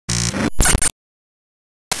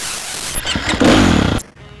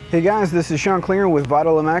Hey guys, this is Sean Klinger with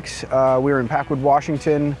Vital MX. We're in Packwood,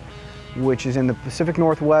 Washington, which is in the Pacific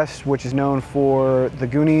Northwest, which is known for the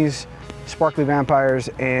Goonies, sparkly vampires,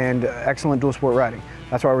 and excellent dual sport riding.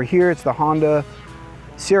 That's why we're here. It's the Honda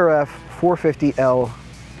CRF450L.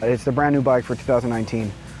 It's the brand new bike for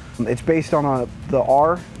 2019. It's based on the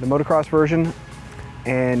R, the motocross version,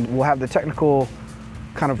 and we'll have the technical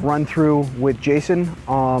kind of run through with Jason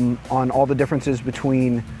on all the differences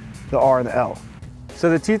between the R and the L. So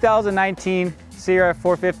the 2019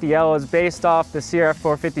 CRF450L is based off the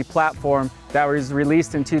CRF450 platform that was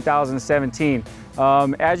released in 2017.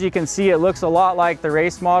 As you can see, it looks a lot like the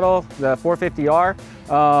race model, the 450R,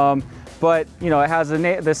 but it has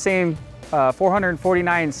the same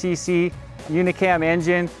 449cc unicam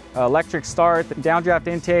engine, electric start, downdraft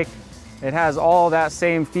intake. It has all that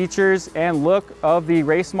same features and look of the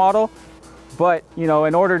race model. But in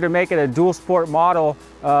order to make it a dual sport model,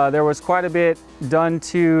 there was quite a bit done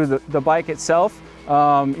to the bike itself.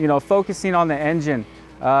 Focusing on the engine.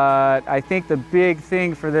 I think the big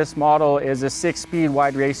thing for this model is a 6-speed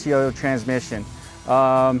wide ratio transmission.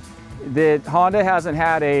 The Honda hasn't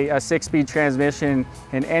had a 6-speed transmission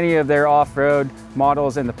in any of their off-road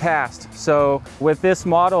models in the past. So with this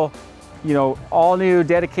model, all new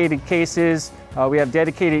dedicated cases. We have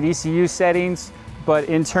dedicated ECU settings, but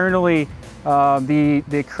internally,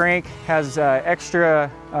 the crank has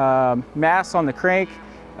extra mass on the crank,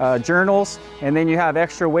 journals, and then you have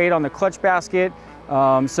extra weight on the clutch basket.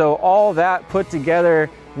 So all that put together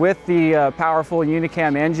with the powerful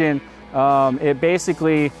unicam engine, it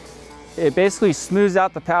basically smooths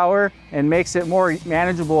out the power and makes it more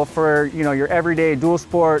manageable for your everyday dual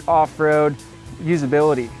sport off-road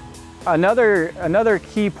usability. Another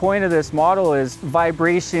key point of this model is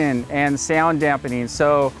vibration and sound dampening.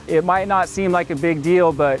 So it might not seem like a big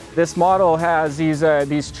deal, but this model has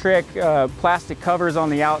these trick plastic covers on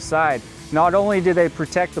the outside. Not only do they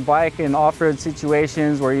protect the bike in off-road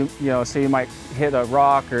situations where you might hit a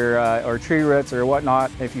rock or tree roots or whatnot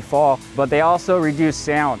if you fall, but they also reduce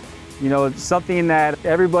sound. Something that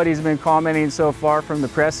everybody's been commenting so far from the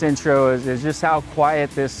press intro is just how quiet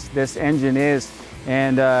this engine is,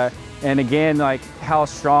 and again, like how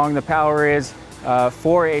strong the power is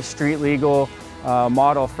for a street legal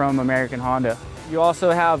model from American Honda. You also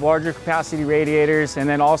have larger capacity radiators and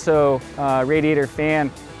then also radiator fan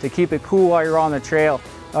to keep it cool while you're on the trail.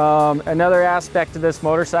 Another aspect of this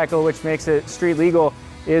motorcycle which makes it street legal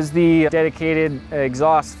is the dedicated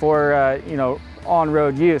exhaust for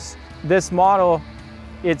on-road use. This model,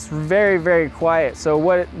 it's very, very quiet. So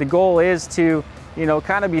what the goal is to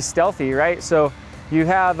kind of be stealthy, right? So you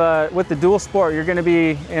have, with the dual sport, you're gonna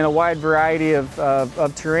be in a wide variety of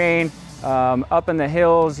terrain, up in the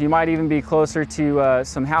hills. You might even be closer to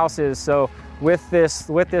some houses. So with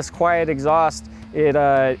this quiet exhaust, it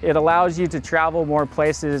allows you to travel more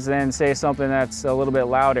places than say something that's a little bit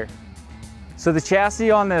louder. So the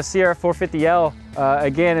chassis on the CRF450L,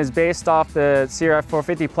 again, is based off the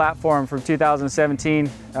CRF450 platform from 2017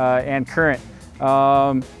 and current.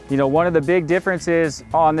 One of the big differences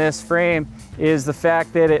on this frame is the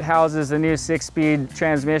fact that it houses the new 6-speed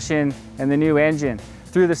transmission and the new engine.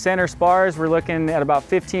 Through the center spars, we're looking at about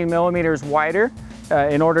 15 millimeters wider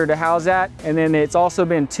in order to house that. And then it's also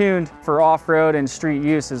been tuned for off-road and street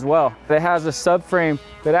use as well. It has a subframe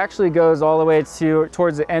that actually goes all the way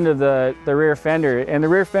towards the end of the rear fender. And the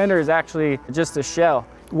rear fender is actually just a shell.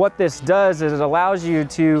 What this does is it allows you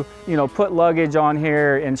to, put luggage on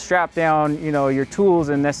here and strap down, your tools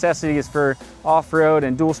and necessities for off-road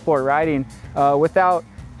and dual sport riding without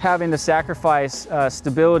having to sacrifice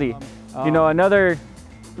stability. Another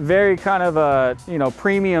very kind of a,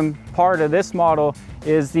 premium part of this model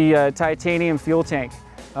is the titanium fuel tank.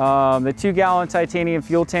 The 2-gallon titanium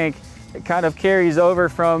fuel tank kind of carries over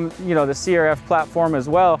from, the CRF platform as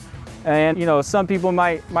well. And some people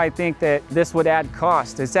might think that this would add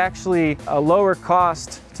cost. It's actually a lower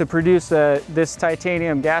cost to produce this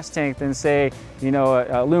titanium gas tank than say,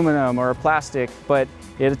 aluminum or a plastic. But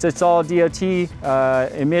it's all DOT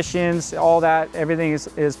emissions, all that. Everything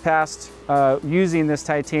is passed using this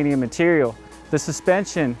titanium material. The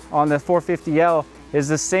suspension on the 450L is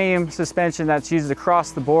the same suspension that's used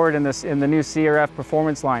across the board in the new CRF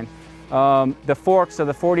performance line. The forks are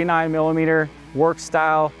the 49 millimeter work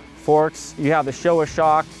style forks. You have the Showa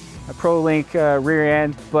shock, a ProLink rear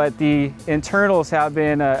end, but the internals have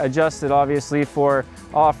been adjusted obviously for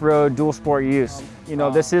off-road dual sport use.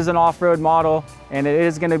 This is an off-road model and it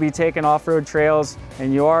is going to be taking off-road trails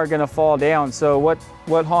and you are going to fall down. So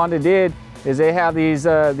what Honda did is they have these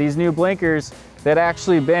new blinkers that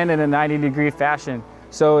actually bend in a 90-degree fashion.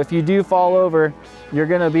 So if you do fall over, you're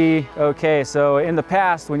gonna be okay. So in the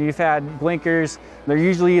past, when you've had blinkers, they're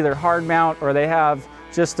usually either hard mount or they have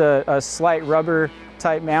just a slight rubber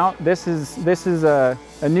type mount. This is a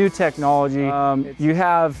new technology. You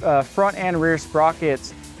have front and rear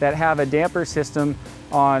sprockets that have a damper system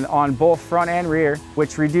on both front and rear,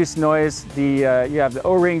 which reduce noise. You have the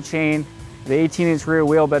O-ring chain, the 18-inch rear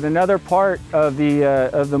wheel, but another part of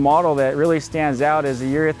the model that really stands out is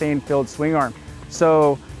the urethane-filled swing arm.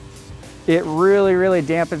 So it really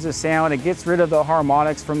dampens the sound. It gets rid of the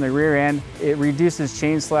harmonics from the rear end. It reduces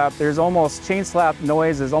chain slap. Chain slap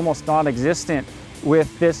noise is almost non-existent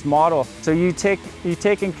with this model. So you take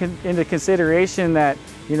into consideration that,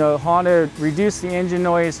 you know, Honda reduced the engine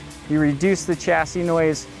noise, you reduce the chassis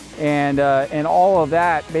noise, and all of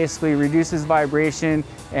that basically reduces vibration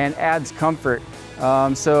and adds comfort.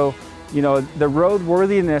 So, you know, the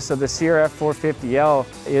roadworthiness of the CRF450L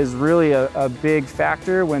is really a big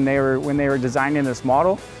factor when they were designing this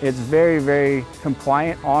model. It's very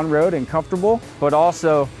compliant on road and comfortable, but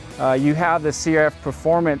also you have the CRF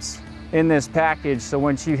performance in this package. So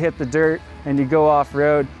once you hit the dirt and you go off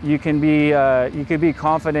road, you can be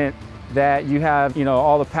confident that you have, you know,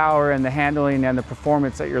 all the power and the handling and the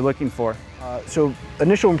performance that you're looking for. So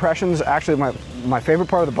initial impressions, actually my favorite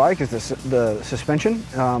part of the bike is the suspension.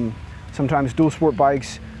 Sometimes dual sport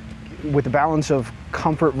bikes, with the balance of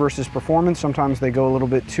comfort versus performance, sometimes they go a little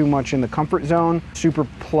bit too much in the comfort zone, super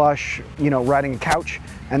plush, you know, riding a couch.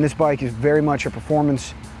 And this bike is very much a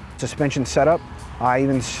performance suspension setup. I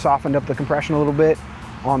even softened up the compression a little bit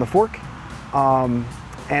on the fork.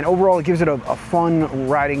 And overall it gives it a fun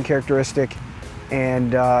riding characteristic,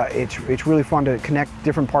 and it's really fun to connect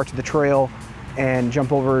different parts of the trail and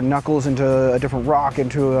jump over knuckles into a different rock,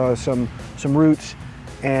 into some roots.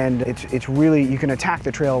 And it's really, you can attack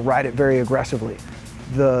the trail, ride it very aggressively.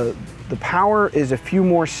 The power is a few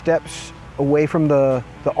more steps away from the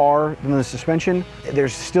R than the suspension.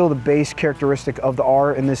 There's still the base characteristic of the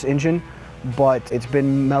R in this engine, but it's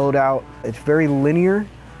been mellowed out. It's very linear.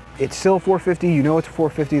 It's still 450, you know it's a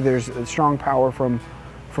 450, there's a strong power from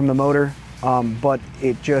the motor, but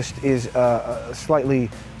it just is a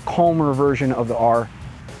slightly calmer version of the R.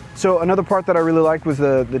 So another part that I really liked was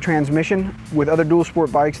the transmission. With other dual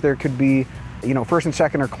sport bikes, there could be, you know, first and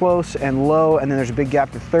second are close and low, and then there's a big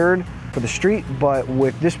gap to third for the street. But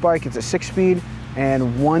with this bike, it's a 6-speed,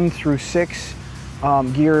 and 1 through 6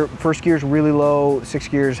 gear. First gear is really low, 6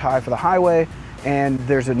 gears high for the highway, and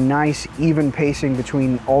there's a nice even pacing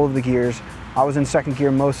between all of the gears. I was in second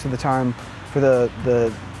gear most of the time for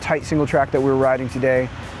the tight single track that we were riding today,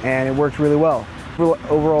 and it worked really well.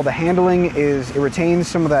 Overall, the handling it retains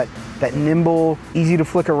some of that nimble, easy to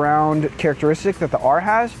flick around characteristic that the R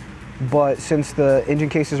has, but since the engine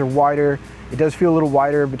cases are wider, it does feel a little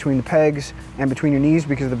wider between the pegs and between your knees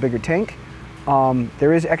because of the bigger tank.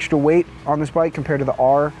 There is extra weight on this bike compared to the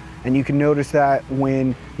R, and you can notice that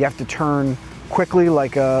when you have to turn quickly,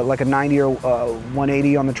 like a 90 or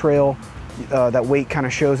 180 on the trail. That weight kind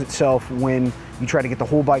of shows itself when you try to get the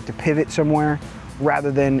whole bike to pivot somewhere,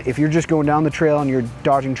 rather than if you're just going down the trail and you're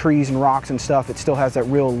dodging trees and rocks and stuff. It still has that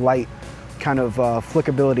real light kind of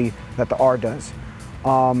flickability that the R does.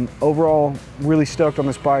 Overall, really stoked on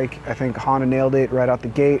this bike. I think Honda nailed it right out the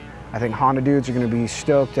gate. I think Honda dudes are going to be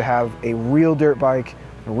stoked to have a real dirt bike,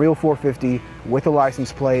 a real 450 with a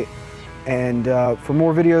license plate. And for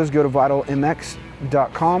more videos, go to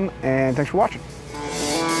vitalmx.com, and thanks for watching.